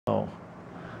So,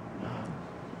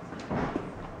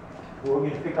 we're going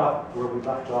to pick up where we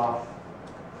left off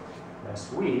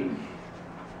last week, and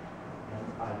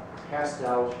I passed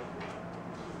out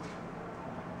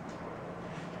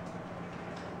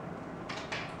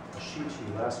a sheet to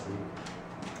you last week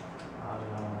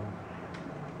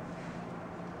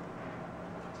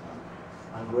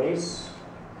on grace.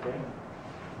 Okay, you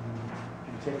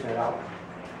can take that out.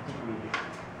 I think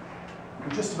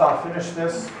we just about finished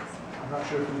this. I'm not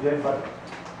sure if we did, but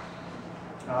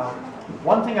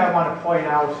one thing I want to point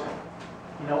out,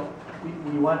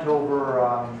 we went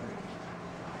over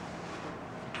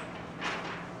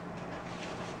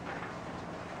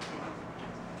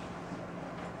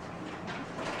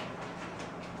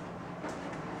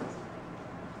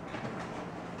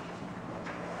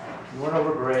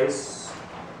grace,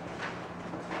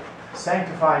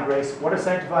 sanctifying grace. What is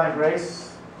sanctifying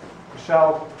grace?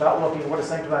 Michelle, without looking, what is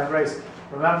sanctifying grace?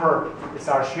 Remember, it's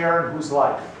our share in whose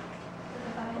life?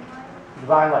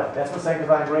 Divine life. That's what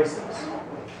sanctifying grace is.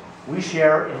 We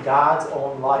share in God's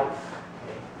own life.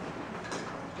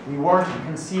 We weren't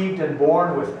conceived and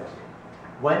born with it.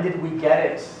 When did we get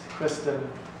it, Kristen?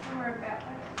 When we're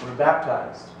baptized. We're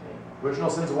baptized. Okay. Original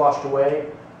sins washed away.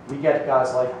 We get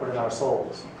God's life put in our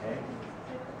souls. Okay?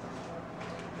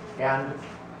 And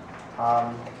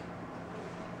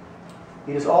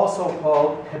it is also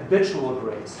called habitual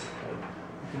grace. Okay?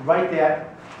 You can write that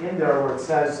in there where it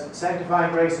says,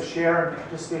 sanctifying grace, a share and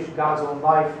participation in God's own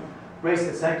life, grace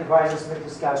that sanctifies us, makes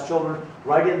us God's children.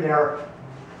 Write in there,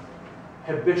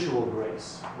 habitual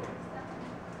grace.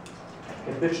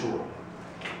 Okay? Habitual.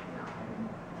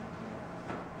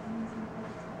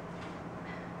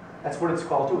 That's what it's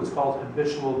called too. It's called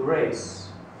habitual grace.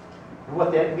 And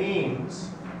what that means,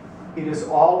 it is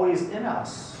always in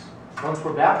us once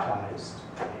we're baptized,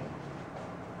 okay?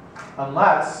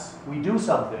 Unless we do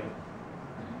something.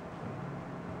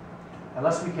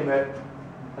 Unless we commit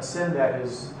a sin that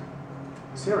is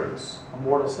serious, a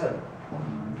mortal sin,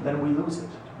 then we lose it.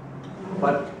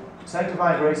 But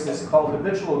sanctifying grace is called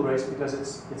habitual grace because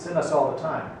it's in us all the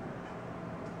time.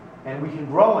 And we can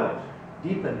grow in it,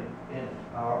 deepen in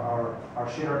our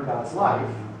share in God's life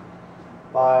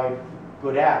by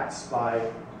good acts, by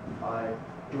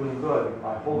doing good,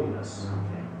 by holiness.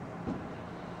 Okay.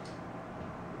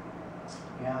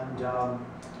 And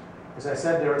as I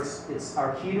said there, it's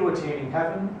our key to attaining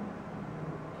heaven.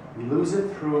 We lose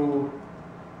it through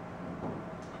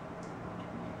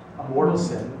a mortal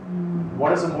sin.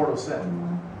 What is a mortal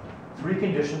sin? 3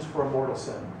 conditions for a mortal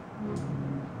sin.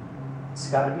 It's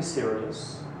got to be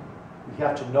serious. We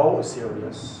have to know it's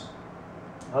serious.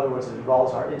 In other words, it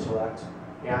involves our intellect.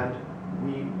 And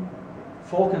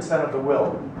full consent of the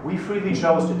will. We freely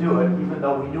chose to do it, even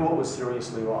though we knew it was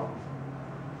seriously wrong.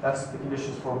 That's the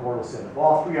conditions for a mortal sin. If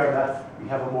all 3 are met, we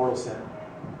have a mortal sin.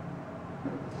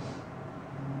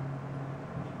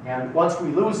 And once we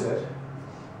lose it,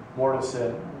 mortal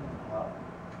sin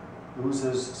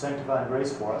loses sanctifying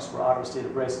grace for us. We're out of a state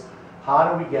of grace.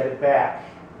 How do we get it back?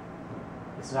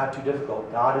 It's not too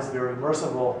difficult. God is very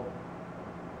merciful.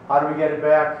 How do we get it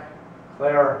back?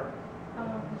 Claire?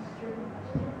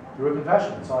 Through a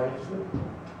confession. That's all you have to do.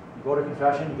 You go to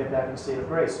confession, you get back in a state of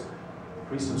grace.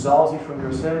 The priest absolves you from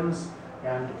your sins,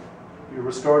 and you're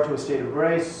restored to a state of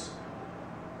grace.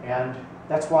 And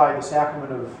that's why the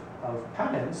sacrament of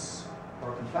penance,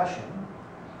 or confession,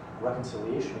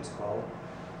 reconciliation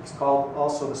it's called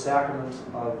also the sacrament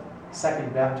of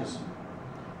second baptism.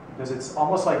 Because it's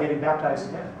almost like getting baptized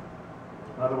again.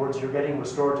 In other words, you're getting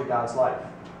restored to God's life.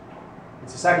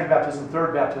 It's a second baptism,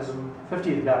 third baptism,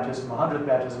 50th baptism, 100th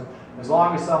baptism. As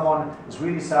long as someone is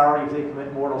really sorry if they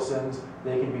commit mortal sins,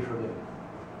 they can be forgiven.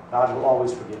 God will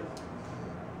always forgive.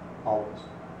 Always.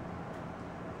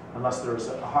 Unless there's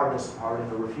a hardness of heart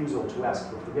and a refusal to ask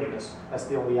for forgiveness. That's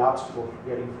the only obstacle for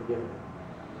getting forgiven.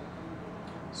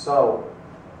 So,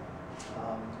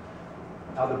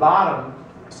 now the bottom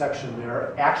section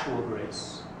there, actual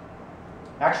grace.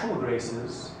 Actual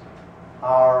graces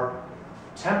are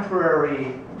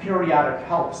temporary, periodic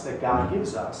helps that God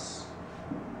gives us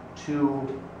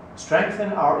to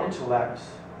strengthen our intellect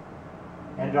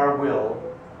and our will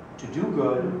to do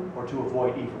good or to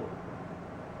avoid evil.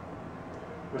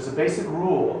 There's a basic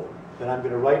rule that I'm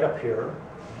going to write up here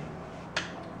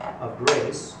of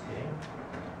grace. Okay.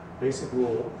 Basic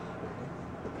rule.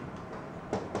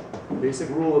 Basic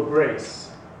rule of grace.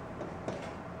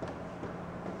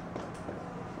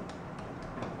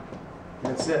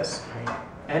 And it's this.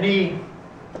 Any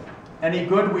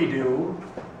good we do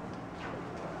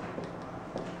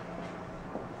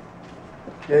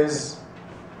is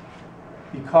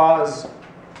because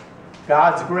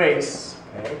God's grace,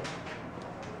 okay,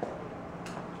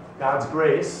 God's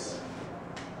grace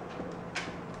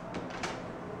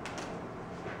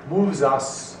moves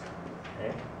us,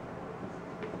 okay,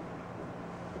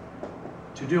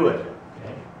 to do it.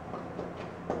 Okay?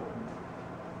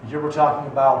 Here we're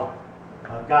talking about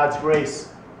God's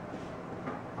grace,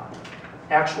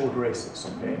 actual graces.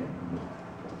 Okay?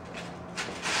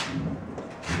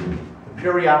 The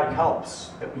periodic helps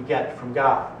that we get from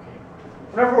God. Okay?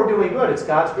 Whenever we're doing good, it's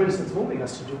God's grace that's moving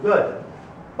us to do good.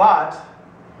 But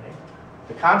okay,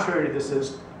 the contrary to this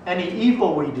is any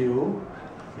evil we do,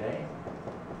 okay,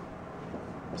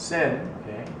 sin,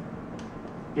 okay,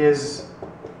 is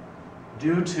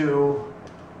due to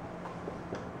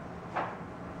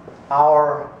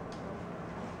our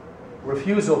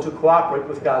refusal to cooperate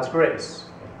with God's grace.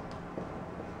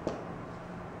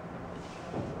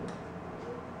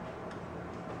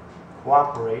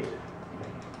 Cooperate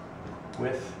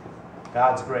with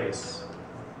God's grace.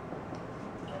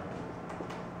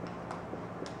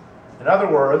 In other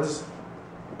words,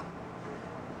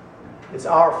 it's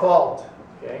our fault.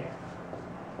 Okay?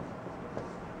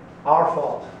 Our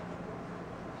fault.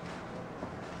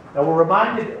 Now we're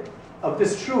reminded of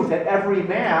this truth at every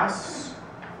Mass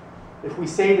if we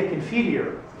say the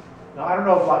Confiteor. Now I don't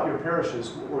know about your parishes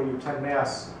where you attend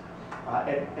Mass.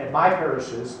 At my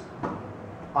parishes,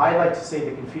 I like to say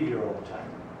the Confiteor all the time.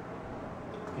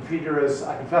 Confiteor is,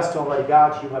 I confess to Almighty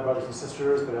God, you my brothers and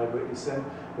sisters, that I have greatly sinned.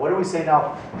 What do we say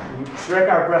now? We strike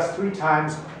our breast 3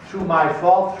 times, through my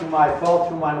fault, through my fault,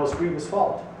 through my most grievous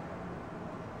fault.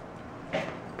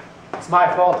 It's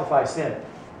my fault if I sin,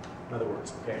 in other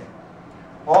words, okay?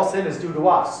 All sin is due to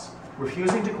us,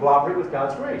 refusing to cooperate with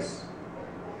God's grace.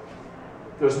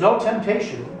 There's no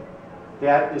temptation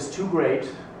that is too great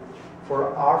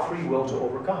for our free will to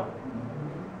overcome.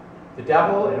 The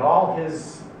devil and all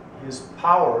his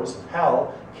powers of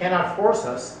hell cannot force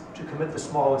us to commit the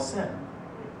smallest sin.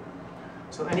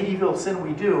 So any evil sin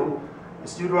we do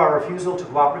is due to our refusal to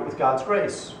cooperate with God's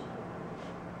grace.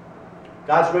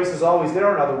 God's grace is always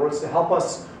there, in other words, to help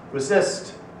us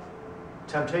resist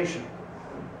temptation.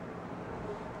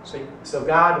 So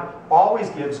God always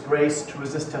gives grace to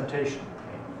resist temptation.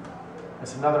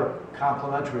 That's another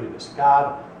complementary to this.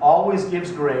 God always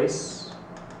gives grace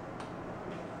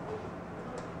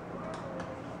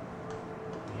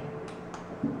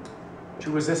to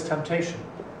resist temptation.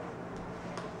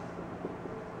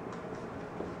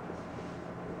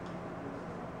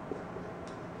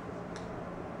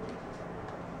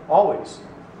 Always.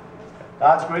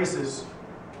 God's grace is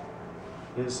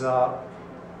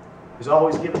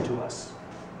always given to us.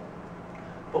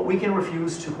 But we can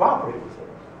refuse to cooperate with it.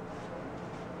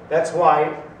 That's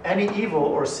why any evil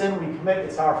or sin we commit,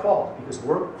 it's our fault, because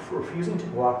we're refusing to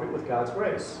cooperate with God's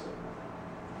grace.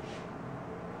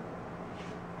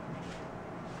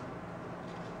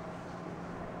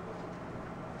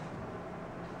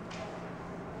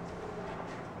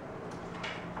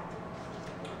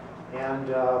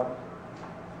 And I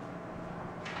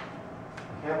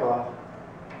have a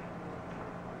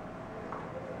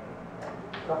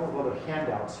couple of other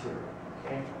handouts here.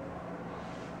 Okay.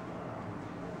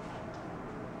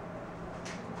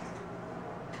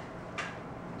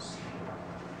 Let's see.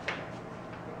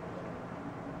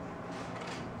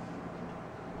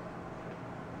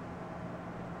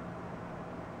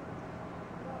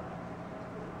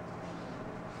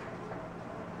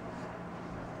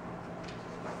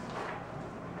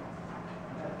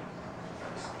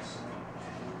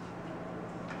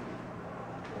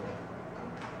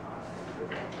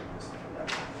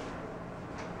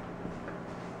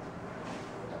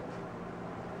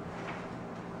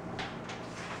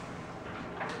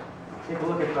 Take a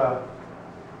look at the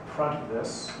front of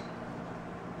this.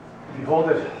 If you hold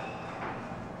it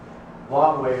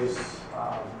long ways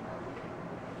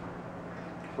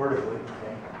vertically,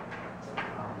 okay.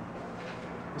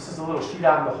 This is a little sheet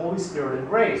on the Holy Spirit and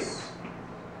grace.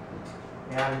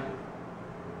 And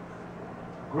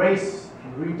grace, if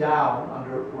you read down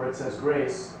under where it says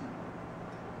grace,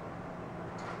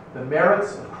 the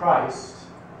merits of Christ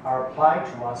are applied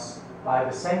to us by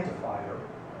the Sanctifier,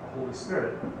 the Holy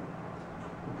Spirit,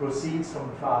 who proceeds from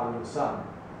the Father and the Son.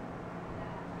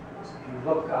 So if you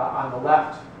look on the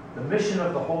left, the mission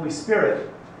of the Holy Spirit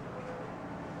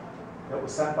that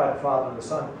was sent by the Father and the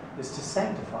Son is to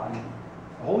sanctify.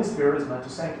 The Holy Spirit is meant to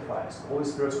sanctify us. The Holy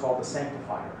Spirit is called the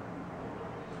Sanctifier.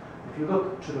 If you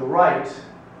look to the right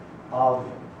of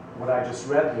what I just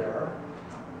read there,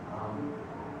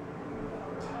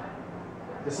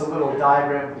 this is a little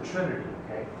diagram of the Trinity.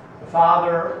 Okay? The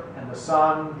Father and the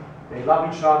Son, they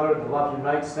love each other, the love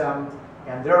unites them,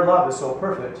 and their love is so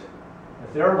perfect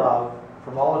that their love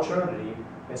from all eternity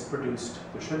has produced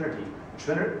the Trinity.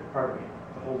 The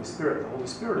Holy Spirit. The Holy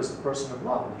Spirit is the person of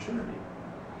love in the Trinity.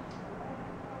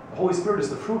 The Holy Spirit is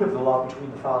the fruit of the love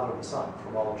between the Father and the Son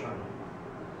from all eternity.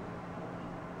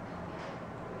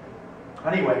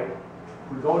 Anyway,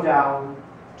 we go down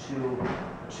to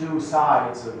two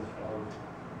sides of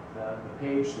the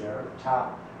page there,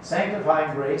 top.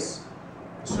 Sanctifying grace,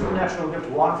 a supernatural gift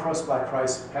won for us by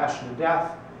Christ's passion and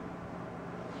death,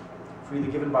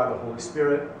 freely given by the Holy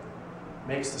Spirit,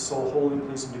 makes the soul holy and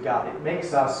pleasing to God. It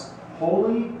makes us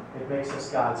holy. It makes us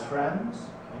God's friends.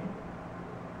 Okay?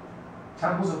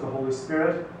 Temples of the Holy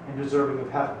Spirit and deserving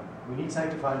of heaven. We need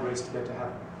sanctifying grace to get to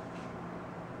heaven.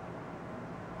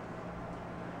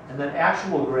 And then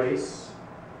actual grace.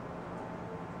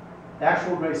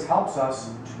 Actual grace helps us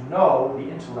to know the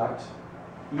intellect,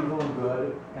 evil and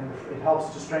good, and it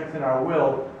helps to strengthen our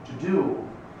will to do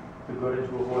the good and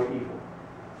to avoid evil.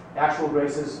 Actual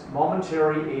grace is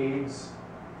momentary aids,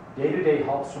 day-to-day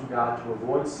helps from God to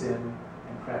avoid sin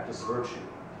and practice virtue.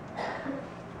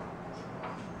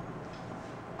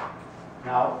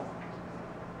 Now,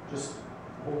 just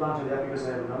hold on to that because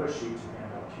I have another sheet to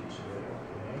hand out to you today.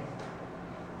 Okay.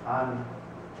 On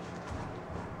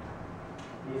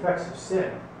the effects of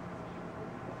sin.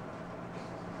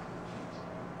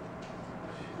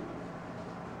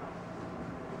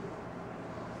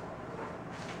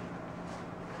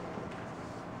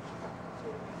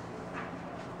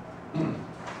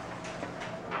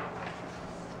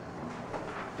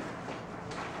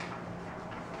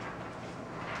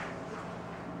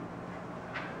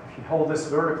 If you hold this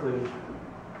vertically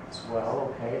as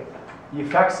well, okay. The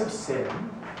effects of sin.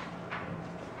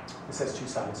 This has two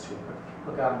sides to it.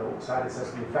 Look on the side, it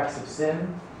says the effects of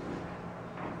sin.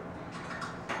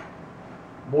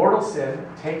 Mortal sin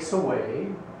takes away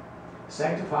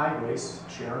sanctifying grace,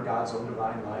 sharing God's own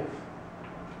divine life,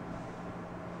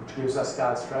 which gives us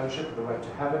God's friendship, the right to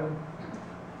heaven,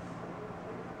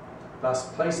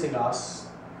 thus placing us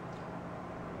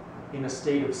in a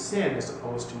state of sin as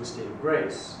opposed to a state of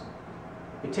grace.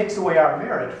 It takes away our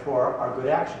merit for our good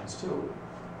actions too.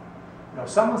 You know, if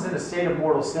someone's in a state of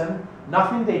mortal sin,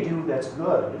 nothing they do that's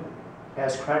good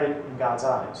has credit in God's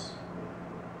eyes.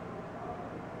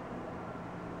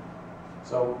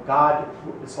 So God,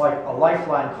 it's like a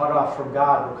lifeline cut off from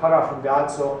God. We're cut off from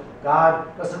God, so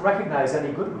God doesn't recognize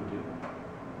any good we do.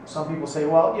 Some people say,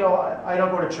 well, you know, I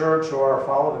don't go to church or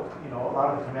follow the, you know, a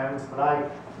lot of the commandments, but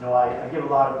I give a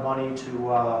lot of money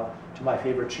to my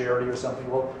favorite charity or something.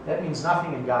 Well, that means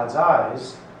nothing in God's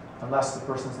eyes unless the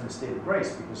person's in a state of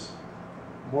grace, because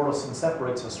mortal sin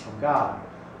separates us from God.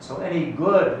 So any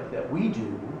good that we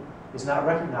do is not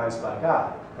recognized by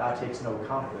God. God takes no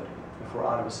account of it if we're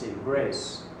out of a state of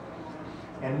grace.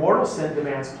 And mortal sin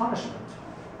demands punishment.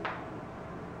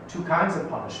 Two kinds of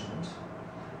punishment.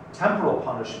 Temporal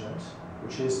punishment,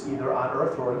 which is either on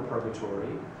earth or in purgatory,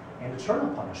 and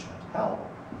eternal punishment, hell.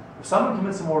 If someone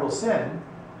commits a mortal sin,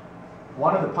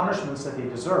 one of the punishments that they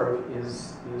deserve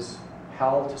is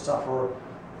hell, to suffer,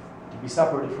 to be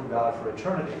separated from God for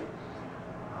eternity.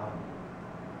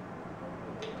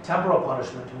 Temporal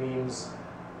punishment means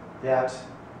that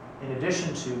in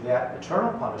addition to that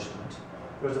eternal punishment,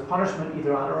 there's a punishment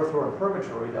either on earth or in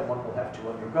purgatory that one will have to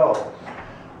undergo.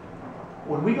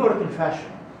 When we go to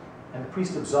confession and the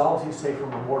priest absolves you, say,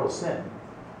 from a mortal sin,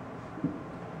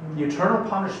 the eternal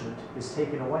punishment is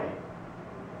taken away.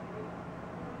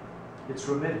 It's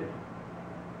remitted.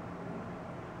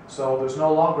 So there's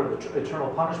no longer the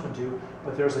eternal punishment due,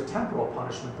 but there's a temporal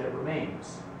punishment that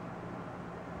remains.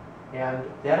 And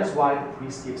that is why the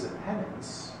priest gives a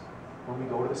penance when we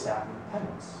go to the sacrament of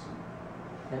penance.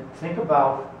 And think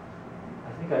about,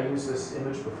 I think I used this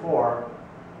image before,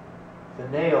 the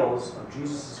nails of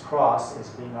Jesus' cross as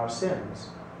being our sins.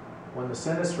 When the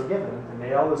sin is forgiven, the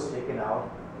nail is taken out,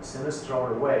 the sin is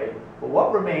thrown away, but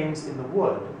what remains in the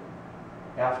wood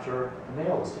after the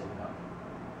nail is taken out?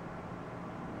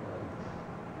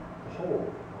 The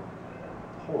hole.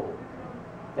 The hole.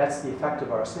 That's the effect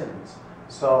of our sins.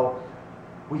 So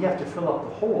we have to fill up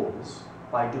the holes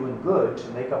by doing good to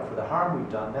make up for the harm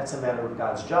we've done. That's a matter of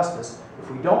God's justice. If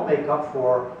we don't make up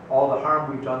for all the harm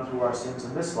we've done through our sins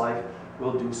in this life,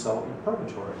 we'll do so in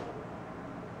purgatory.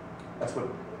 That's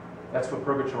what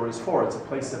purgatory is for. It's a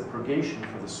place of purgation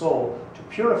for the soul, to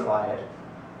purify it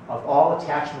of all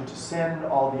attachment to sin,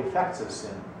 all the effects of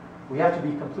sin. We have to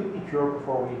be completely pure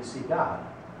before we see God.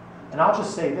 And I'll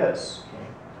just say this,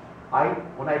 okay?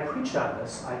 When I preach on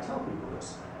this, I tell people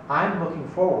this. I'm looking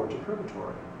forward to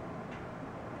purgatory.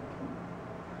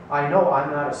 I know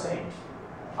I'm not a saint.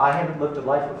 I haven't lived a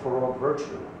life of heroic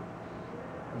virtue.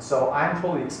 And so I'm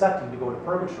fully expecting to go to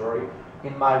purgatory.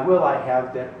 In my will, I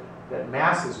have that that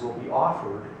masses will be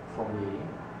offered for me,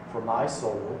 for my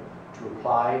soul, to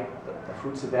apply the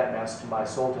fruits of that mass to my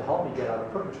soul to help me get out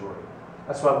of purgatory.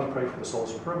 That's why we pray for the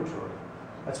souls from purgatory.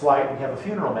 That's why we have a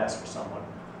funeral mass for someone.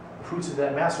 The fruits of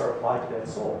that mass are applied to that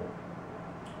soul,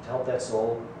 to help that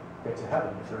soul get to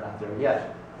heaven if they're not there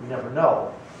yet. We never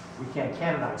know. We can't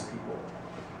canonize people.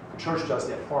 The church does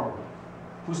that formally.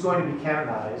 Who's going to be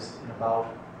canonized in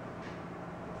about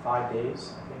 5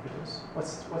 days, I think it is?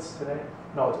 What's today?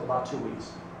 No, it's about 2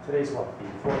 weeks. Today's what,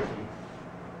 the 14th?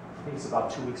 I think it's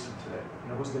about 2 weeks from today. You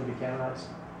know who's going to be canonized?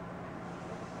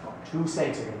 2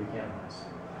 saints are going to be canonized.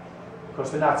 Of course,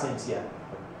 they're not saints yet.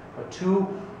 But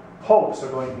 2 popes are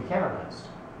going to be canonized.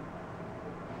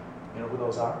 You know who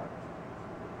those are?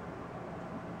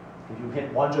 If you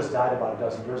hint, one just died about a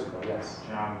dozen years ago, yes.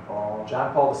 John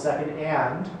Paul II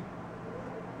and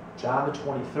John the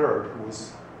 23rd, who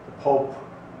was the Pope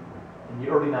in the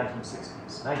early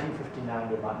 1960s, 1959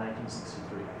 to about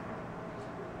 1963.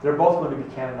 They're both going to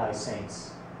be canonized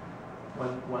saints.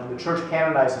 When the church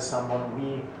canonizes someone,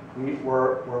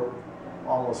 we're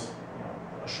almost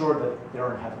assured that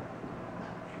they're in heaven.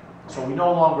 So we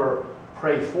no longer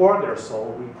pray for their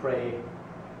soul, we pray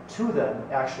to them,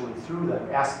 actually through them,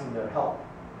 asking their help.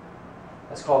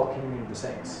 That's called the communion of the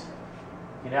saints.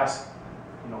 You can ask,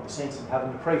 the saints in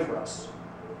heaven to pray for us.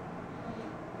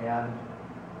 And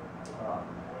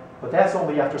but that's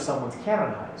only after someone's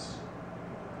canonized.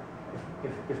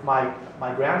 If my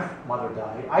grandmother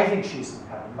died, I think she's in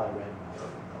heaven, my grandmother.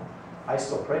 I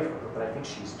still pray for her, but I think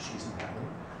she's in heaven.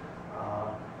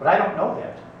 But I don't know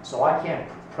that, so I can't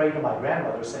pray to my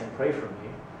grandmother saying, "Pray for me."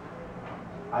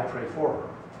 I pray for her.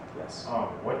 Yes.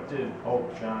 What did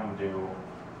Pope John do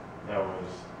that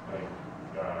was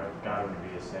got him to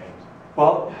be a saint?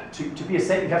 Well, to be a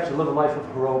saint, you have to live a life of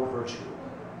heroic virtue,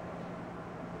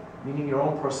 meaning your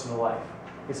own personal life.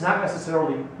 It's not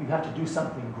necessarily you have to do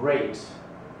something great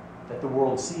that the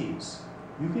world sees.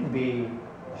 You can be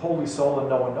a holy soul and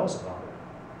no one knows about it.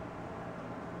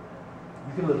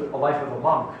 You can live a life of a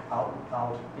monk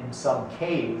out in some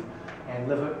cave and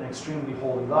live an extremely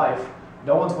holy life.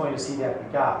 No one's going to see that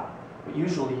but God. But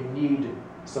usually you need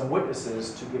some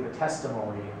witnesses to give a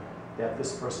testimony that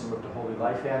this person lived a holy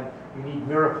life, and you need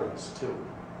miracles too.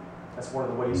 That's one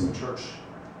of the ways the church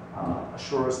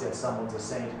assures that someone's a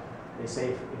saint. They say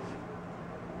if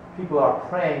people are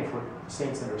praying for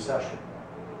saints' intercession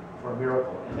for a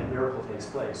miracle, and that miracle takes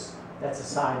place, that's a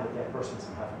sign that that person's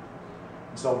in heaven.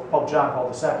 And so Pope John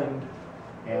Paul II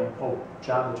and Pope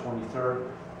John the 23rd,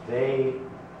 they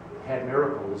had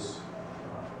miracles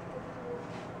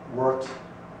worked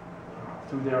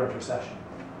through their intercession.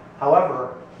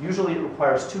 However, usually it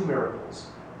requires 2 miracles,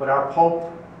 but our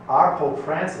Pope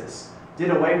Francis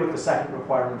did away with the second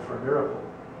requirement for a miracle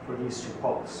for these 2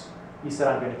 popes. He said,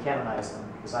 "I'm going to canonize them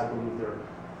because I believe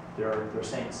they're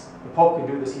saints." The Pope can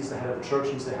do this. He's the head of the church.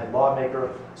 He's the head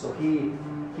lawmaker. So he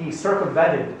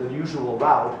circumvented the usual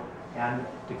route and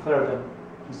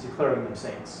he's declaring them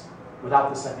saints without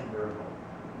the second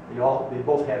miracle. They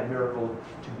both had a miracle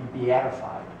to be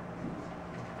beatified.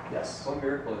 Yes? What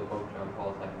miracle did Pope John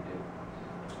Paul II do?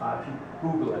 If you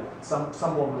Google it,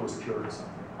 some woman who was cured or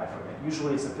something. I forget.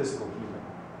 Usually it's a physical healing.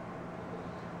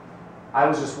 I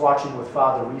was just watching with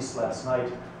Father Reese last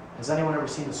night. Has anyone ever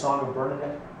seen the Song of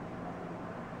Bernadette?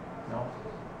 No?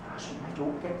 Gosh,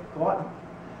 go out.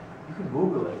 You can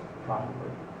Google it,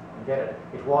 probably, and get it.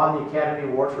 It won the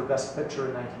Academy Award for Best Picture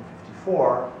in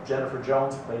 1954. Jennifer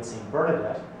Jones played St.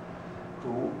 Bernadette,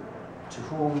 to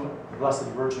whom the Blessed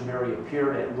Virgin Mary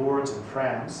appeared at Lourdes in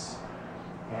France.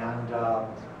 And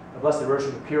the Blessed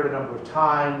Virgin appeared a number of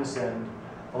times, and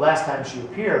the last time she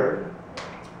appeared,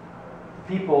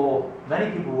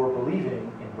 many people were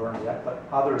believing in Bernadette, but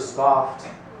others scoffed.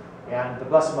 And the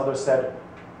Blessed Mother said,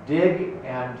 "Dig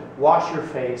and wash your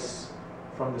face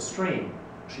from the stream."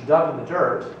 She dug in the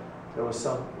dirt. There was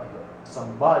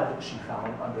some mud she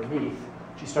found underneath.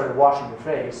 She started washing her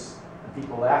face, and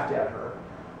people laughed at her.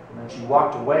 And then she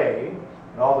walked away,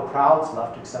 and all the crowds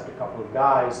left except a couple of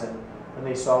guys. And when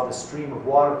they saw the stream of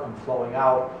water come flowing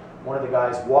out, one of the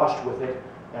guys washed with it,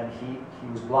 and he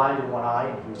was blind in one eye,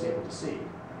 and he was able to see.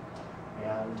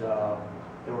 And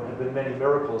there have been many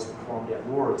miracles performed at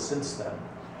Lourdes since then.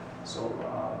 So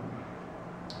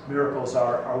miracles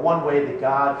are one way that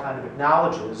God kind of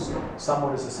acknowledges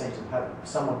someone is a saint in heaven.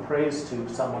 Someone prays to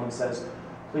someone and says,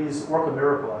 "Please work a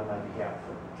miracle on my behalf."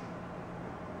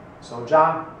 So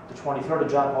John the 23rd and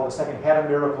John Paul II had a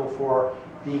miracle for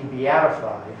being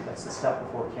beatified. That's the step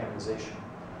before canonization.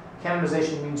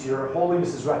 Canonization means your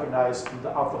holiness is recognized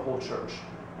throughout the whole church,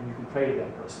 and you can pray to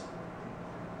that person,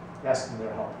 asking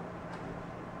their help.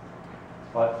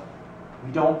 But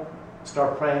we don't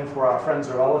start praying for our friends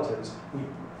or relatives, we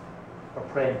are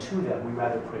praying to them. We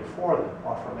rather pray for them,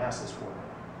 offer masses for them.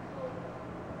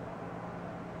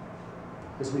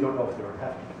 Because we don't know if they're in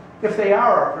heaven. If they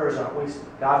are, our prayers aren't wasted.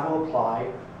 God will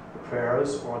apply the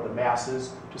prayers or the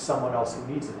masses to someone else who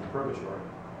needs it in purgatory.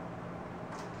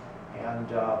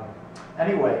 And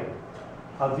anyway,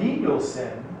 a venial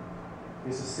sin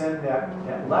is a sin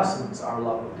that lessens our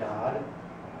love of God.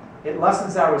 It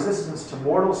lessens our resistance to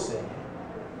mortal sin,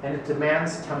 and it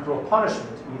demands temporal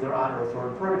punishment, either on earth or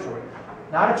in purgatory.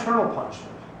 Not eternal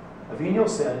punishment. A venial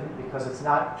sin, because it's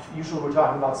not, usually we're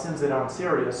talking about sins that aren't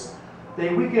serious,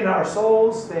 they weaken our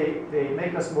souls, they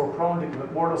make us more prone to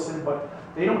commit mortal sin, but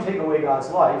they don't take away God's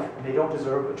life, and they don't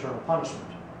deserve eternal punishment.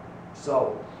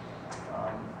 So,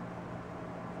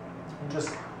 and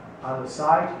just on the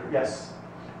side here, yes?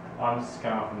 This is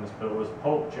kind of from this, but was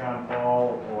Pope John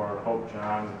Paul or Pope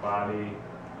John's body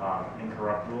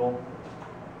incorruptible?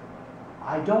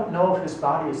 I don't know if his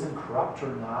body is incorrupt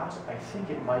or not. I think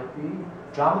it might be.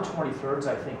 John the 23rd,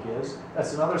 I think, is.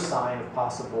 That's another sign of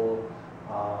possible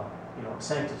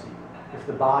sanctity, if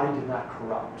the body did not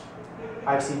corrupt.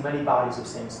 I've seen many bodies of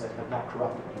saints that have not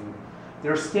corrupted.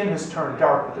 Their skin has turned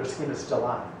dark, but their skin is still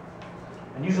on.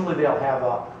 And usually they'll have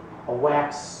a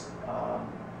wax,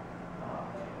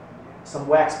 some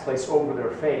wax placed over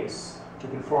their face to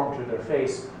conform to their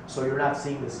face, so you're not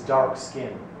seeing this dark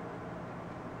skin.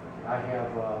 I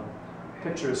have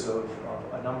pictures of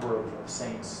a number of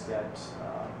saints that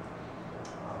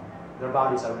their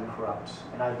bodies are incorrupt.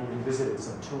 And I've even visited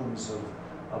some tombs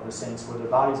of the saints where their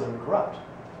bodies are incorrupt.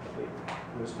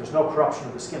 There's no corruption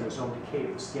of the skin, there's no decay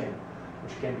of the skin,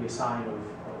 which can be a sign of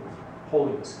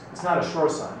holiness. It's not a sure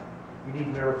sign. You need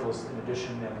miracles in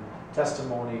addition and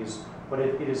testimonies, but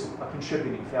it is a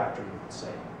contributing factor, you could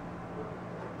say.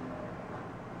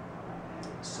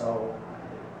 So,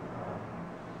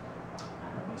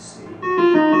 let me see.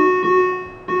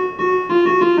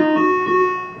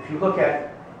 If you look at,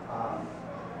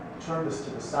 turn this to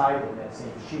the side in that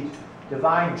same sheet,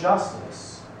 divine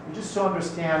justice, just to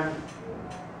understand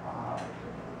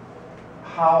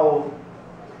how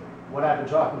what I've been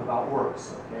talking about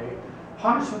works, okay?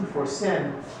 Punishment for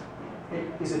sin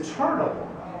is eternal,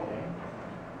 okay?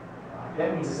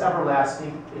 That means it's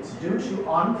everlasting. It's due to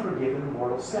unforgiven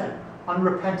mortal sin.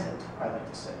 Unrepentant, I like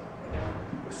to say.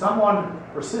 If someone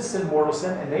persists in mortal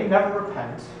sin and they never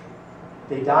repent,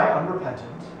 they die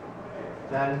unrepentant,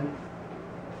 then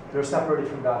they're separated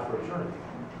from God for eternity.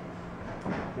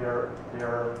 They're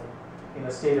in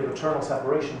a state of eternal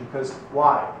separation because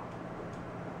why?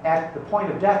 At the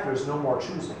point of death, there's no more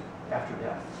choosing after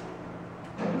death.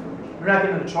 You're not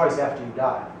given a choice after you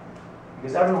die,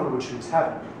 because everyone would choose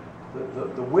heaven.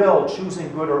 The will,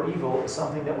 choosing good or evil, is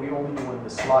something that we only do in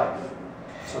this life.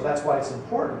 So that's why it's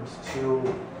important to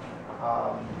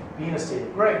be in a state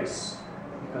of grace,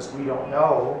 because we don't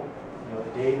know,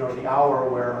 the day nor the hour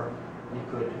where we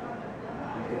could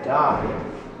die.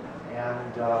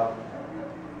 And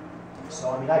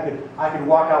so, I mean, I could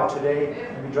walk out today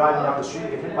and be driving down the street,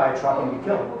 get hit by a truck, and be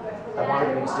killed. I want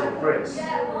to be in a state of grace.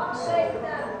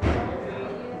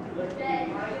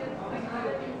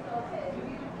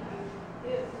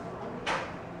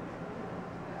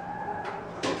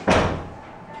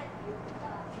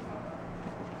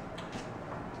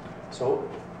 So,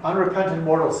 unrepentant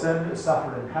mortal sin is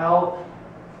suffered in hell.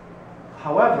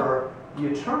 However, the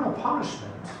eternal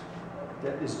punishment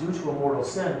that is due to a mortal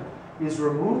sin is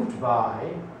removed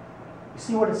by, you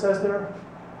see what it says there?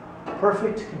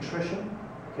 Perfect contrition,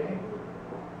 okay?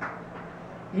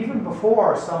 Even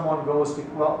before someone goes to,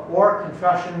 or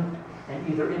confession and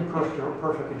either imperfect or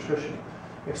perfect contrition.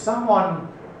 If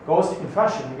someone goes to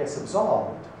confession and gets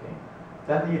absolved, okay,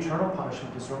 then the eternal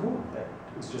punishment is removed that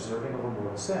is deserving of a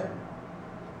mortal sin.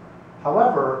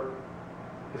 However,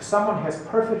 if someone has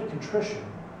perfect contrition,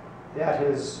 that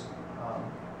is,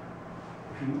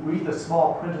 if you read the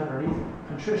small print underneath,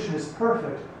 contrition is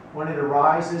perfect when it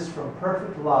arises from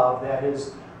perfect love, that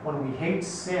is, when we hate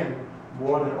sin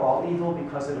more than all evil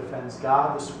because it offends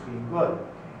God, the supreme good.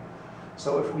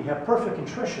 So if we have perfect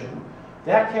contrition,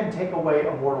 that can take away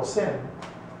a mortal sin,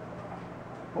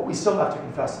 but we still have to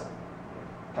confess it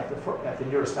at the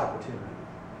nearest opportunity.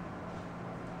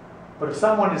 But if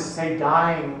someone is, say,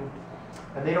 dying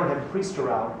and they don't have a priest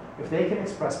around, if they can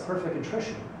express perfect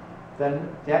contrition,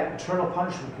 then that eternal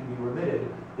punishment can be remitted.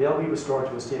 They'll be restored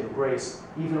to a state of grace,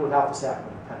 even without the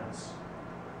sacrament of penance.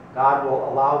 God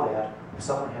will allow that if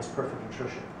someone has perfect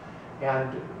contrition.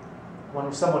 And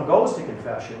when someone goes to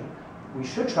confession, we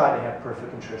should try to have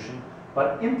perfect contrition,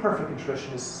 but imperfect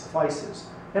contrition suffices.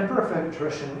 Imperfect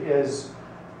contrition is,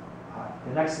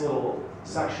 the next little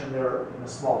section there in the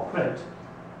small print.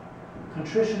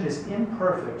 Contrition is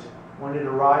imperfect when it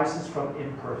arises from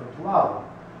imperfect love.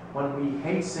 When we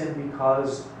hate sin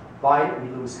because by it we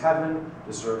lose heaven,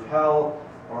 deserve hell,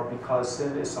 or because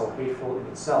sin is so hateful in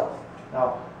itself.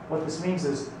 Now, what this means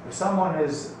is if someone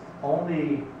is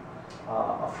only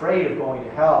afraid of going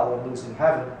to hell and losing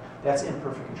heaven, that's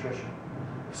imperfect contrition.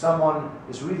 If someone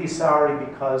is really sorry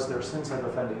because their sins have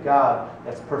offended God,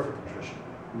 that's perfect contrition.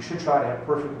 We should try to have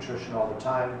perfect contrition all the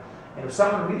time. And if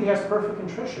someone really has perfect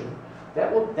contrition,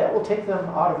 that will take them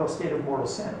out of a state of mortal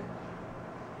sin.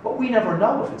 But we never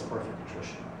know if it's perfect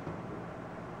contrition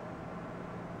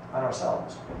on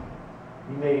ourselves.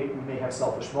 We may have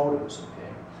selfish motives,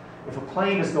 okay? If a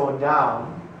plane is going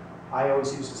down, I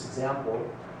always use this example.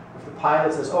 If the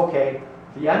pilot says, okay,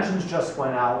 the engines just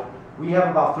went out, we have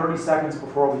about 30 seconds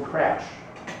before we crash.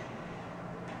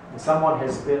 And someone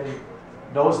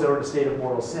knows they're in a state of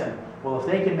mortal sin. Well, if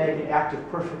they can make an act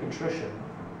of perfect contrition,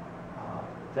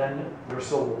 then their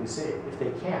soul will be saved. If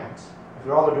they can't,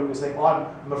 if all they're doing is saying, well,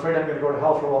 I'm afraid I'm going to go to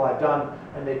hell for all I've done,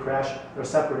 and they crash, they're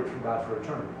separated from God for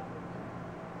eternity.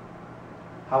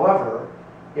 However,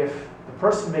 if the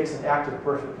person makes an act of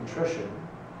perfect contrition,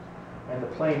 and the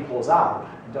plane pulls out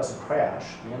and doesn't crash,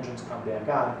 the engines come back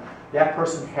on, that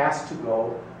person has to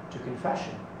go to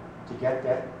confession to get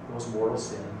those mortal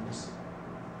sins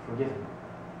forgiven.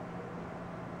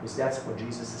 Because that's what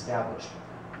Jesus established.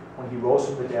 When he rose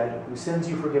from the dead, whose sins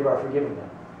you forgive are forgiven them.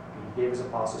 He gave his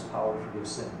apostles power to forgive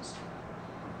sins.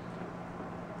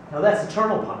 Now that's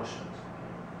eternal punishment.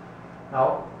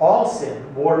 Now all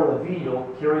sin, mortal and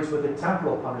venial, carries with it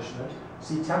temporal punishment.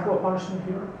 See temporal punishment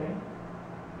here? Okay.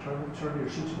 Turn your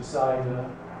sheet to the side.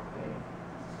 Okay.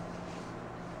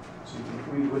 So you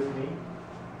can read with me.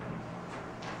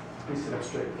 Please sit up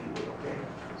straight if you would, okay?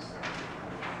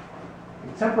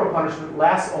 The temporal punishment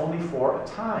lasts only for a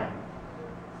time.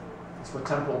 That's what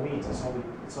temporal means.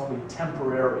 It's only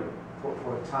temporary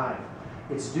for a time.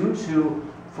 It's due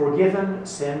to forgiven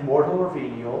sin, mortal or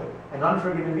venial, and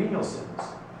unforgiven venial sins.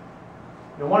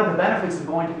 You know, one of the benefits of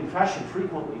going to confession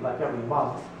frequently, like every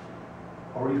month,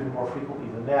 or even more frequently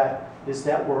than that, is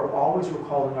that we're always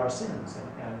recalling our sins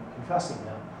and confessing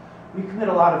them. We commit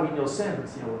a lot of venial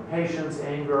sins, impatience,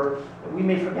 anger, that we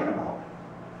may forget about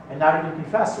and not even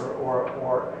confess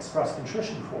or express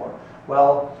contrition for.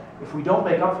 Well, if we don't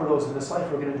make up for those in this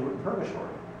life, we're going to do it in purgatory.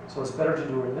 So it's better to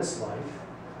do it in this life.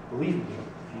 Believe me,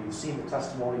 if you've seen the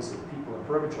testimonies of people in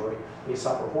purgatory, they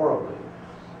suffer horribly.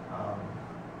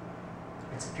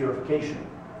 It's a purification.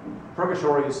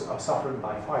 Purgatory is suffering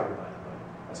by fire, by the way.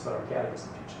 That's what our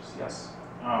catechism teaches. Yes?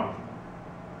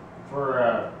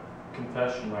 For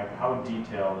confession, like how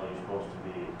detailed are you supposed to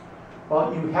be?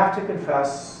 Well, you have to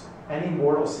confess any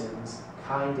mortal sins,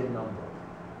 kind and number.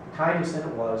 The kind of sin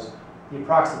it was, the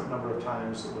approximate number of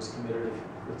times it was committed,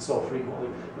 if it's so frequently.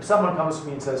 If someone comes to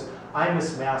me and says, I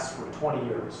missed Mass for 20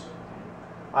 years,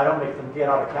 I don't make them get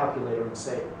out a calculator and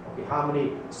say, okay, how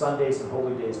many Sundays and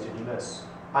holy days did you miss?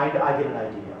 I get an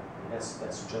idea. That's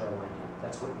a general idea.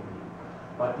 That's what you need.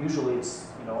 But usually it's,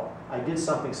 I did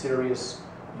something serious,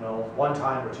 one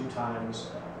time or two times,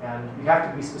 and you have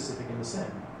to be specific in the sin.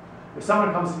 If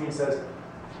someone comes to me and says,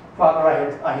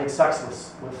 Father, I had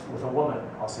sex with a woman,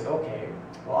 I'll say, okay,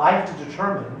 well, I have to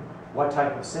determine what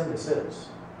type of sin this is.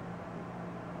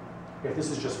 If this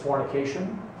is just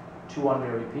fornication, two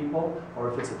unmarried people,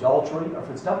 or if it's adultery, or if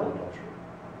it's double adultery.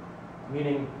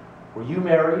 Meaning, were you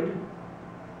married?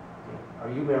 Are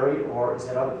you married, or is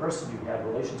that other person you had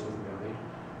relations with married?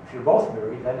 If you're both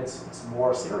married, then it's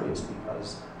more serious,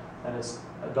 because then it's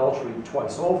adultery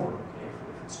twice over. Okay?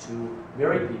 If it's two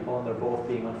married people and they're both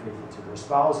being unfaithful to their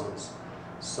spouses.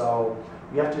 So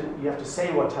you have to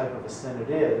say what type of a sin it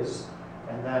is,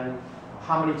 and then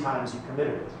how many times you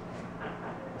committed it.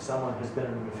 If someone has been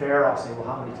in an affair, I'll say, well,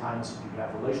 how many times did you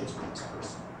have relations with this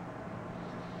person?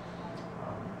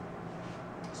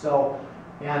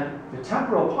 And the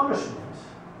temporal punishment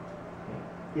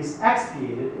is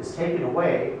expiated, is taken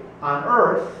away on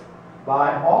earth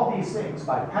by all these things,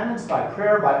 by penance, by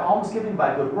prayer, by almsgiving,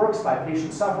 by good works, by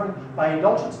patient suffering, by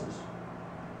indulgences.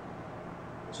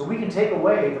 So we can take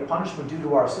away the punishment due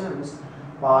to our sins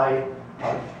by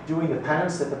doing the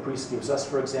penance that the priest gives us,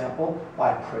 for example,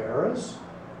 by prayers,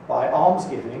 by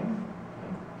almsgiving,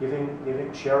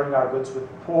 sharing our goods with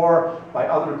the poor, by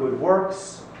other good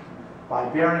works, by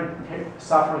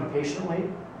suffering patiently.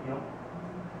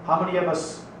 How many of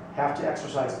us have to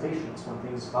exercise patience when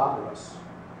things bother us?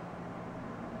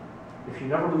 If you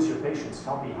never lose your patience,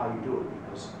 tell me how you do it,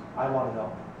 because I want to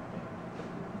know.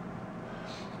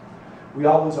 We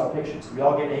all lose our patience. We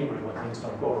all get angry when things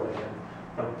don't go right.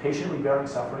 But patiently bearing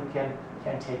suffering can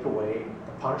can take away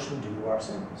the punishment due to our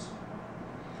sins.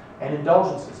 And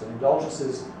indulgences. An indulgence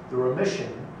is the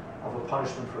remission of a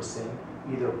punishment for sin,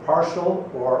 either partial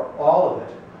or all of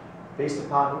it, based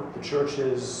upon the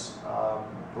church's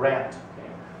grant. Okay?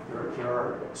 There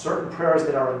are certain prayers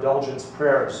that are indulgence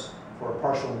prayers for a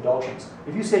partial indulgence.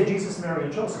 If you say Jesus, Mary,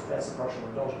 and Joseph, that's a partial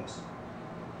indulgence.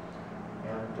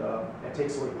 And that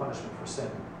takes away punishment for sin.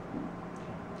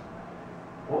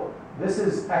 Well, this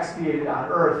is expiated on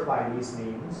earth by these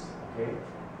means, okay?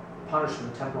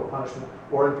 Punishment, temporal punishment,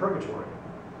 or in purgatory.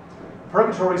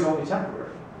 Purgatory is only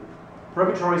temporary.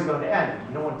 Purgatory is going to end.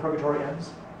 You know when purgatory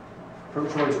ends?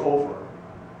 Purgatory is over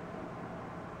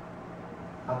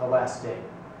on the last day,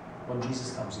 when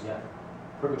Jesus comes again.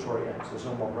 Purgatory ends. There's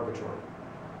no more purgatory.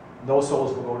 No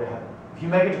souls will go to heaven. If you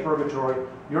make it to purgatory,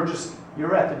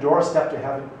 you're at the doorstep to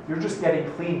heaven. You're just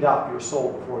getting cleaned up, your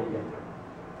soul, before you get there.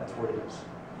 That's what it is.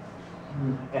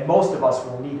 And most of us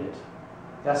will need it.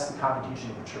 That's the common teaching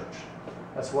of the church.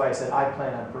 That's why I said I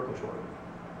plan on purgatory.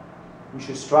 We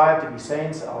should strive to be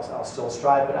saints. I'll still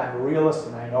strive, but I'm a realist,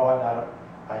 and I know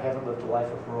I haven't lived a life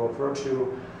of heroic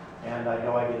virtue, and I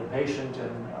know I get impatient,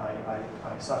 and I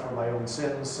suffer my own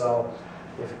sins. So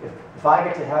if I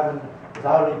get to heaven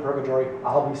without any purgatory,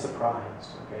 I'll be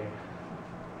surprised, okay?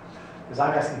 Because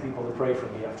I'm asking people to pray for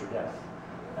me after death.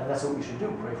 And that's what we should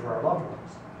do, pray for our loved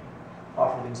ones.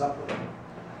 Offer things up to them.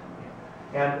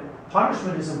 And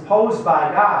punishment is imposed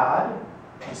by God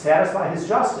to satisfy His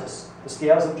justice, the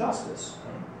scales of justice.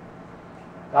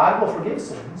 God will forgive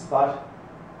sins, but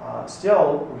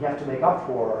still we have to make up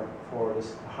for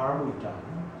this harm we've done.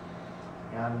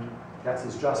 And that's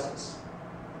His justice.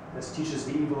 This teaches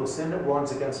the evil of sin. It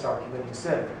warns against our committing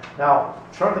sin. Now,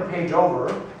 turn the page over,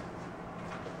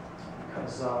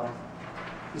 because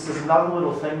this is another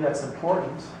little thing that's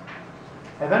important.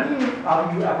 Have any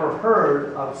of you ever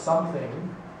heard of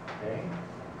something, okay,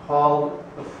 called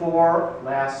the 4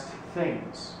 last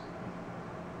things?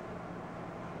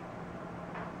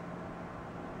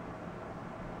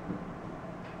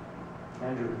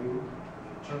 Andrew, can you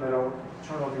turn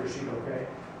over your sheet, okay?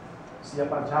 See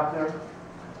up on top there?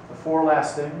 The 4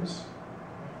 last things.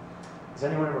 Has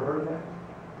anyone ever heard of that?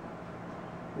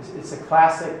 It's a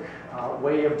classic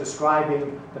way of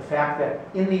describing the fact that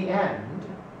in the end,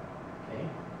 okay,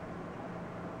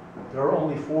 there are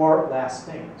only 4 last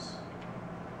things.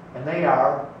 And they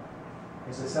are,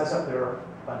 as it says up there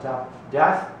on top,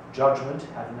 death, judgment,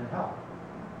 heaven, and hell.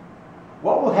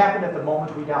 What will happen at the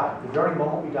moment we die? The very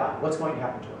moment we die, what's going to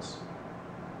happen to us?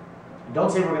 And don't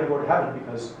say we're going to go to heaven,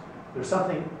 because there's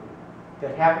something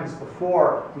that happens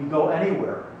before we go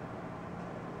anywhere.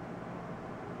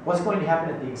 What's going to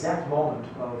happen at the exact moment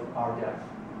of our death?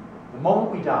 The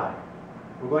moment we die,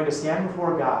 we're going to stand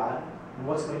before God, and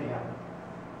what's going to happen?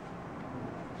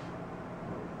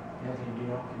 Anthony, do you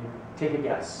know? Can you take a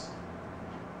guess?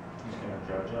 He's going to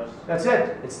judge us. That's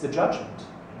it. It's the judgment.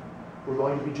 We're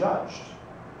going to be judged.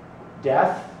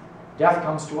 Death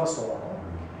comes to us all.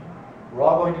 We're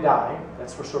all going to die.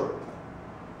 That's for sure.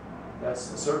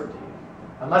 That's a certainty.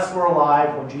 Unless we're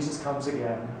alive when Jesus comes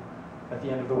again at the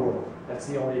end of the world. That's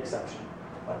the only exception.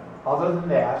 But other than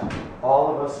that,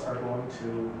 all of us are going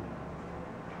to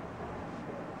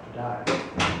die.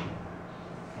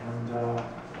 And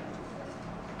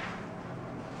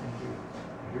thank you.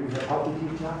 I hear you have healthy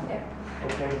teeth now? Yeah.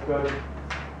 Okay, good.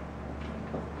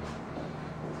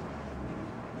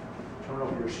 Turn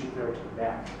over your sheet there to the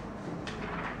back.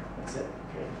 That's it.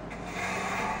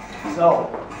 Okay. So,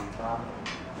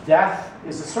 death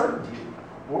is a certainty.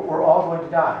 We're all going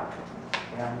to die.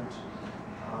 And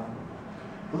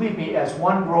believe me, as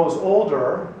one grows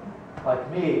older, like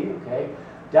me, okay,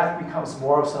 death becomes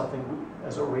more of something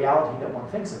as a reality that one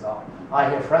thinks about. I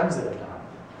have friends that have died.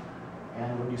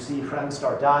 And when you see friends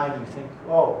start dying, you think,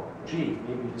 oh, gee,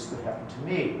 maybe this could happen to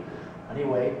me.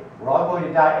 Anyway, we're all going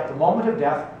to die. At the moment of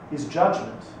death is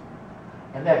judgment.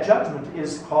 And that judgment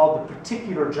is called the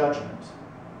particular judgment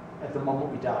at the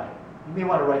moment we die. You may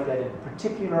want to write that in.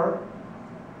 Particular,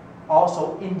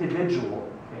 also individual.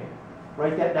 Okay?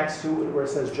 Write that next to it where it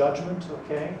says judgment.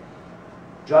 Okay?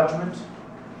 Judgment,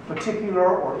 particular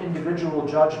or individual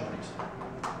judgment.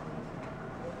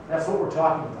 That's what we're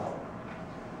talking about.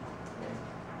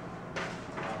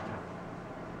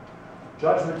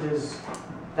 Judgment is,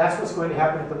 that's what's going to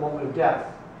happen at the moment of death.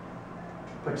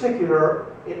 Particular,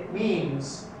 it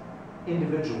means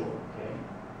individual, okay?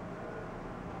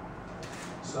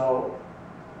 So,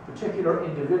 particular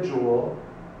individual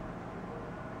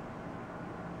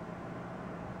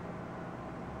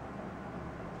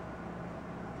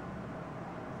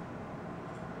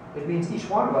it means each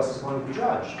one of us is going to be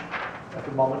judged at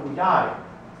the moment we die.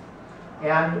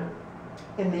 And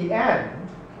in the end,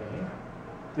 okay,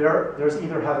 there's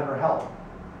either heaven or hell.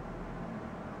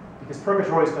 Because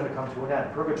purgatory is going to come to an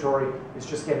end. Purgatory is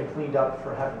just getting cleaned up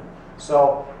for heaven.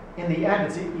 So in the end,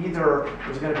 it's either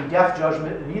there's going to be death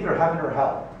judgment in either heaven or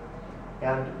hell.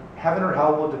 And heaven or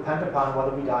hell will depend upon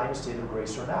whether we die in a state of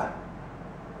grace or not.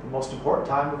 The most important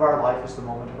time of our life is the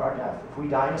moment of our death. If we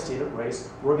die in a state of grace,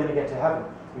 we're going to get to heaven.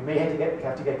 We may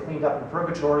have to get cleaned up in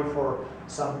purgatory for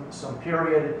some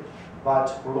period,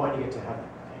 but we're going to get to heaven.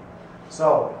 Okay?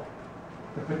 So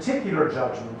the particular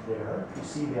judgment there, you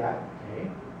see that, okay?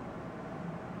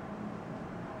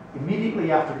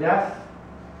 Immediately after death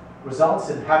results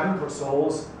in heaven for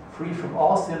souls free from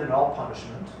all sin and all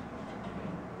punishment.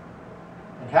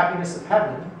 And happiness of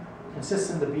heaven consists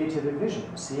in the beatific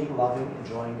vision, seeing, loving,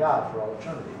 enjoying God for all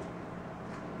eternity.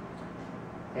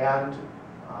 And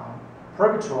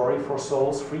purgatory for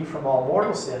souls free from all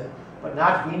mortal sin, but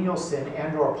not venial sin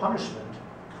and or punishment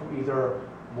from either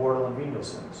mortal and venial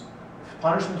sins. If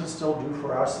punishment is still due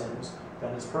for our sins,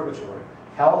 then it's purgatory.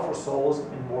 Hell for souls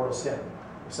in mortal sin.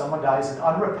 If someone dies in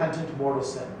unrepentant mortal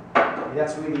sin,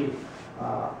 that's really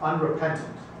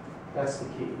unrepentant. That's the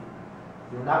key.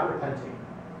 You're not repenting.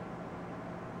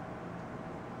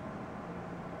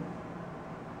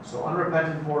 So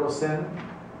unrepentant mortal sin,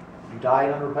 you die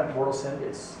in unrepentant mortal sin,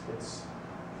 it's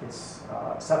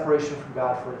separation from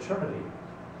God for eternity.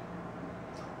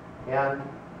 And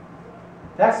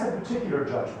that's the particular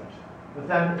judgment. But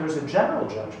then there's a general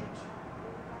judgment.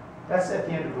 That's at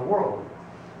the end of the world.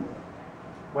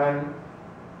 When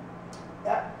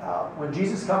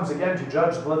Jesus comes again to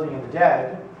judge the living and the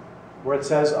dead, where it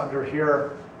says under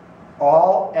here,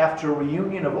 all after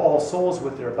reunion of all souls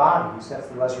with their bodies, that's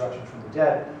the resurrection from the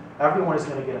dead, everyone is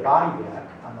going to get a body back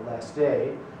on the last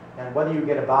day. And whether you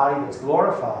get a body that's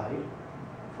glorified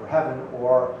for heaven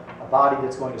or a body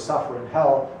that's going to suffer in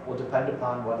hell will depend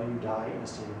upon whether you die in a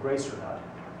state of grace or not,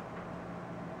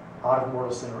 out of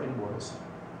mortal sin or in mortal sin.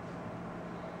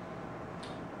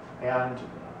 And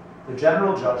the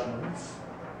general judgments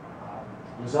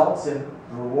results in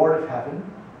the reward of heaven.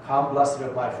 Come, blessed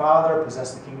of my Father,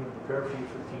 possess the kingdom prepared for you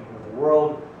for the kingdom of the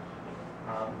world,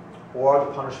 or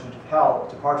the punishment of hell.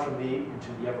 Depart from me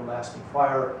into the everlasting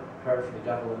fire, prepared for the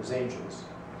devil and his angels.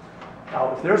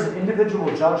 Now, if there's an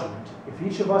individual judgment, if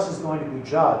each of us is going to be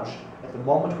judged at the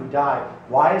moment we die,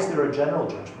 why is there a general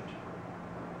judgment?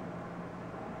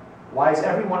 Why is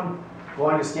everyone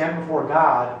going to stand before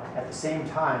God at the same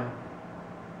time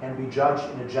and be judged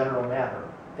in a general manner?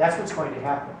 That's what's going to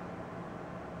happen.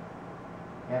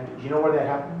 And do you know where that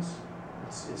happens?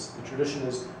 The tradition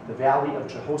is the Valley of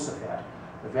Jehoshaphat,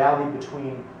 the valley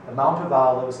between the Mount of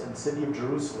Olives and the city of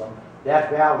Jerusalem.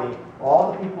 That valley,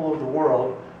 all the people of the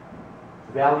world,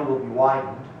 the valley will be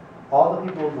widened. All the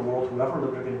people of the world who ever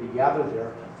lived are going to be gathered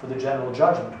there for the general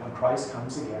judgment when Christ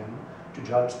comes again to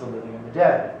judge the living and the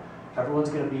dead. Everyone's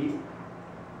going to be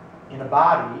in a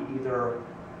body, either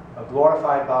a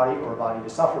glorified body or a body to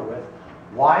suffer with.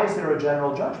 Why is there a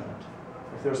general judgment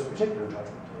if there's a particular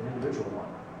judgment, an individual one?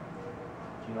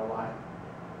 Do you know why?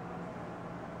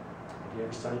 Have you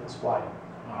ever studied this? Why?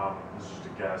 This is just a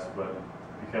guess, but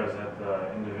because at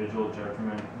the individual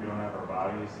judgment, we don't have our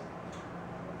bodies.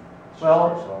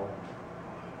 Well,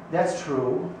 that's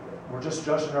true. We're just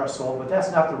judging our soul, but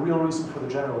that's not the real reason for the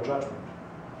general judgment.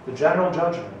 The general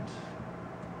judgment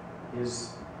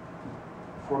is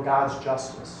for God's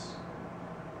justice,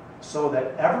 so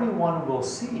that everyone will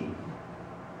see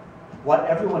what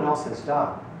everyone else has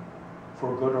done,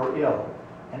 for good or ill,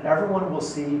 and everyone will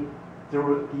see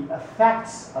the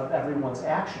effects of everyone's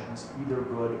actions, either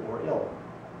good or ill.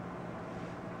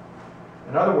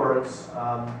 In other words,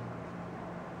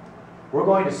 we're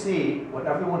going to see what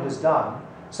everyone has done.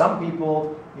 Some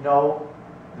people, you know,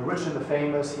 the rich and the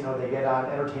famous, you know, they get on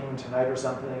Entertainment Tonight or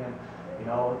something, and, you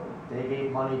know, they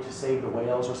gave money to save the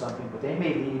whales or something, but they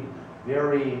may lead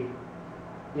very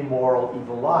immoral,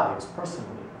 evil lives personally.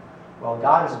 Well,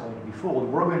 God isn't going to be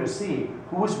fooled. We're going to see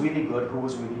who was really good, who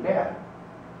was really bad.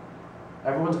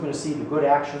 Everyone's going to see the good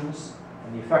actions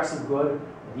and the effects of good,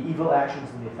 and the evil actions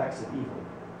and the effects of evil.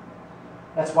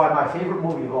 That's why my favorite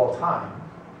movie of all time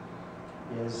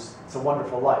is It's a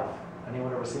Wonderful Life.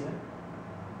 Anyone ever seen it?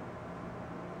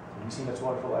 Have you seen It's a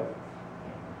Wonderful Life?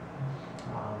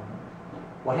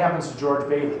 What happens to George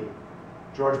Bailey?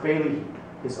 George Bailey,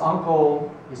 his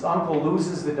uncle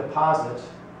loses the deposit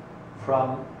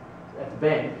at the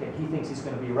bank, and he thinks he's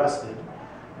going to be arrested.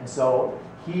 And so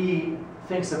he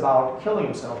thinks about killing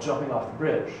himself, jumping off the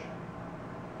bridge.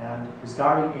 And his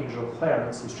guardian angel,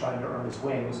 Clarence, who's trying to earn his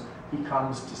wings, he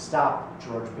comes to stop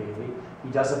George Bailey. He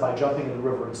does it by jumping in the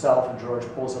river himself, and George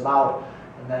pulls him out.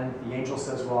 And then the angel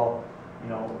says, well, you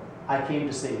know, I came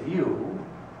to save you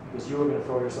because you were going to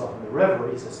throw yourself in the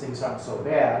river. He says, things aren't so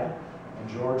bad. And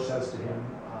George says to him,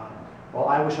 well,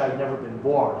 I wish I'd never been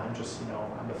born. I'm just,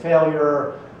 I'm a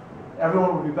failure.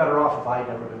 Everyone would be better off if I had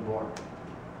never been born.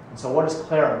 And so what does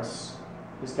Clarence,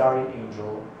 his guardian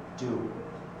angel, do?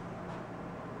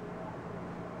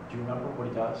 Do you remember what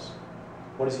he does?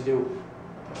 What does he do?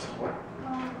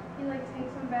 He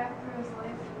takes him back through his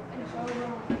life and shows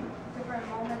him different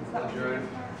moments that were different.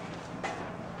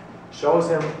 Shows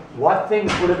him what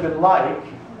things would have been like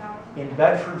in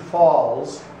Bedford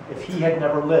Falls if he had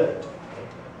never lived.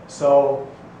 So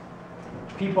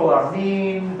people are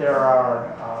mean. There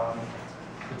are.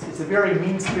 It's a very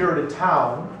mean-spirited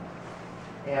town,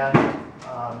 and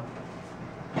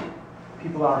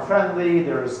people aren't friendly.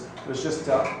 There's just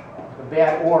a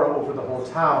bad aura over the whole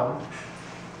town.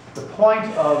 The point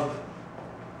of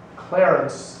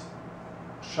Clarence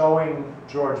showing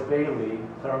George Bailey,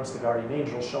 Clarence the guardian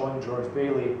angel, showing George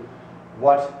Bailey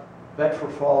what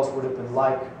Bedford Falls would have been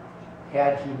like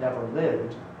had he never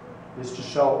lived, is to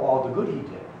show all the good he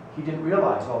did. He didn't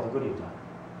realize all the good he'd done.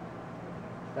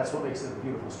 That's what makes it a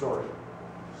beautiful story.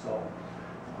 So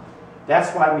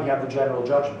that's why we have the general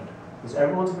judgment, because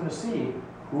everyone's going to see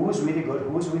who is really good,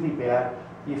 who is really bad,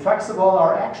 the effects of all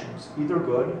our actions, either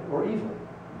good or evil.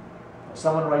 If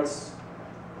someone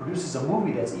produces a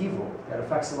movie that's evil, that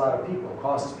affects a lot of people,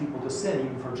 causes people to sin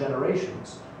even for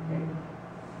generations, okay?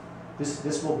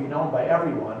 This will be known by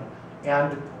everyone.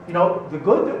 And the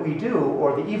good that we do,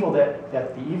 or the evil that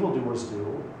the evildoers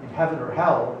do, in heaven or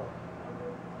hell,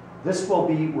 this will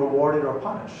be rewarded or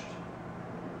punished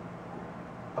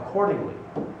accordingly.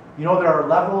 There are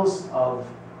levels of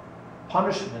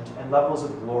punishment and levels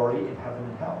of glory in heaven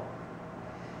and hell.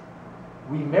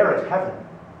 We merit heaven.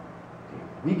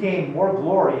 We gain more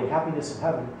glory and happiness in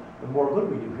heaven the more good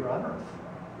we do here on earth.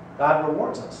 God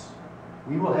rewards us.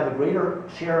 We will have a greater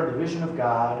share in the vision of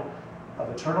God, of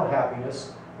eternal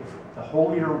happiness, if the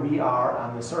holier we are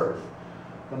on this earth.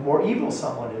 The more evil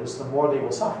someone is, the more they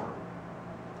will suffer.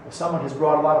 If someone has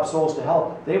brought a lot of souls to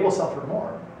hell, they will suffer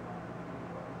more.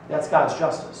 That's God's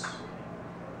justice.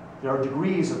 There are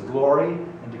degrees of glory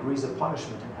and degrees of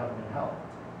punishment in heaven and hell.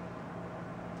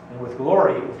 And with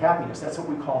glory, with happiness, that's what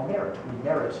we call merit. We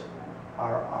merit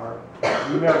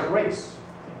we merit grace.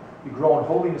 We grow in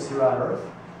holiness here on earth,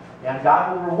 and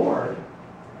God will reward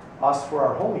us for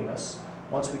our holiness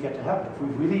once we get to heaven, if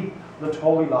we've really lived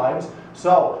holy lives.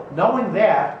 So, knowing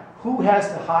that, who has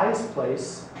the highest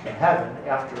place in heaven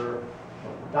after,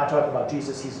 not talking about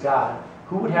Jesus, he's God,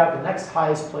 who would have the next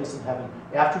highest place in heaven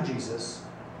after Jesus,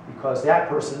 because that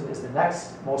person is the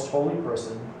next most holy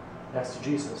person next to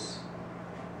Jesus?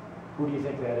 Who do you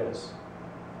think that is?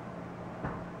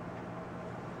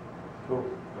 Who?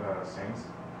 Saints.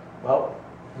 Well,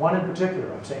 one in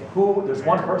particular. I'm saying who? There's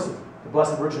one person, the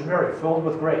Blessed Virgin Mary, filled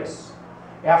with grace.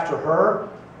 After her,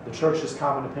 the Church's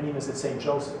common opinion is that St.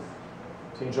 Joseph.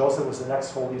 St. Joseph was the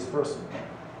next holiest person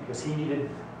because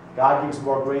God gives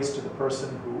more grace to the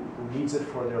person who needs it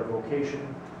for their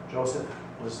vocation. Joseph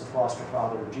was the foster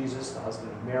father of Jesus, the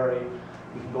husband of Mary.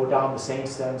 We can go down the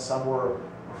saints then. Some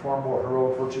perform more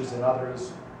heroic virtues than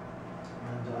others.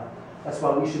 And that's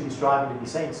why we should be striving to be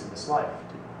saints in this life,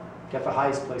 to get the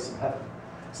highest place in heaven.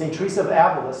 St. Teresa of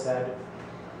Avila said,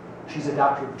 she's a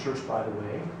doctor of the Church, by the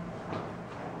way.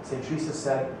 St. Teresa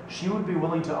said she would be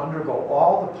willing to undergo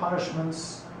all the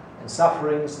punishments and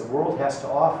sufferings the world has to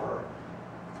offer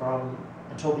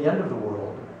until the end of the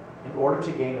world in order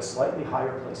to gain a slightly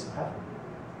higher place in heaven.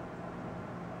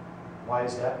 Why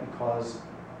is that? Because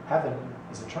heaven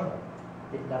is eternal.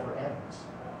 It never ends.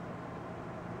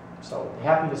 So the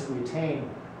happiness we attain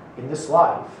in this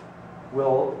life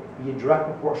will be in direct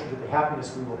proportion to the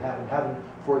happiness we will have in heaven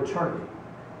for eternity.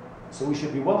 So we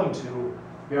should be willing to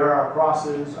bear our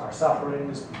crosses, our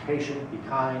sufferings, be patient, be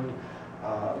kind,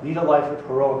 lead a life of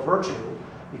heroic virtue,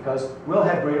 because we'll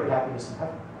have greater happiness in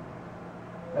heaven.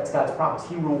 That's God's promise.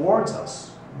 He rewards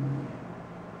us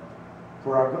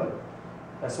for our good.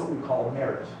 That's what we call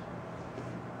merit.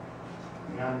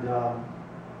 And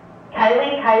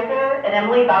Kylie Kaiser and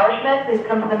Emily Bauerschmidt, please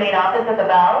come to the main office at the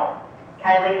bell.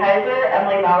 Kylie Kaiser,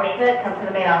 Emily Bauerschmidt, come to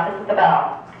the main office at the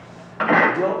bell.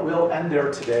 we'll end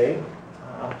there today.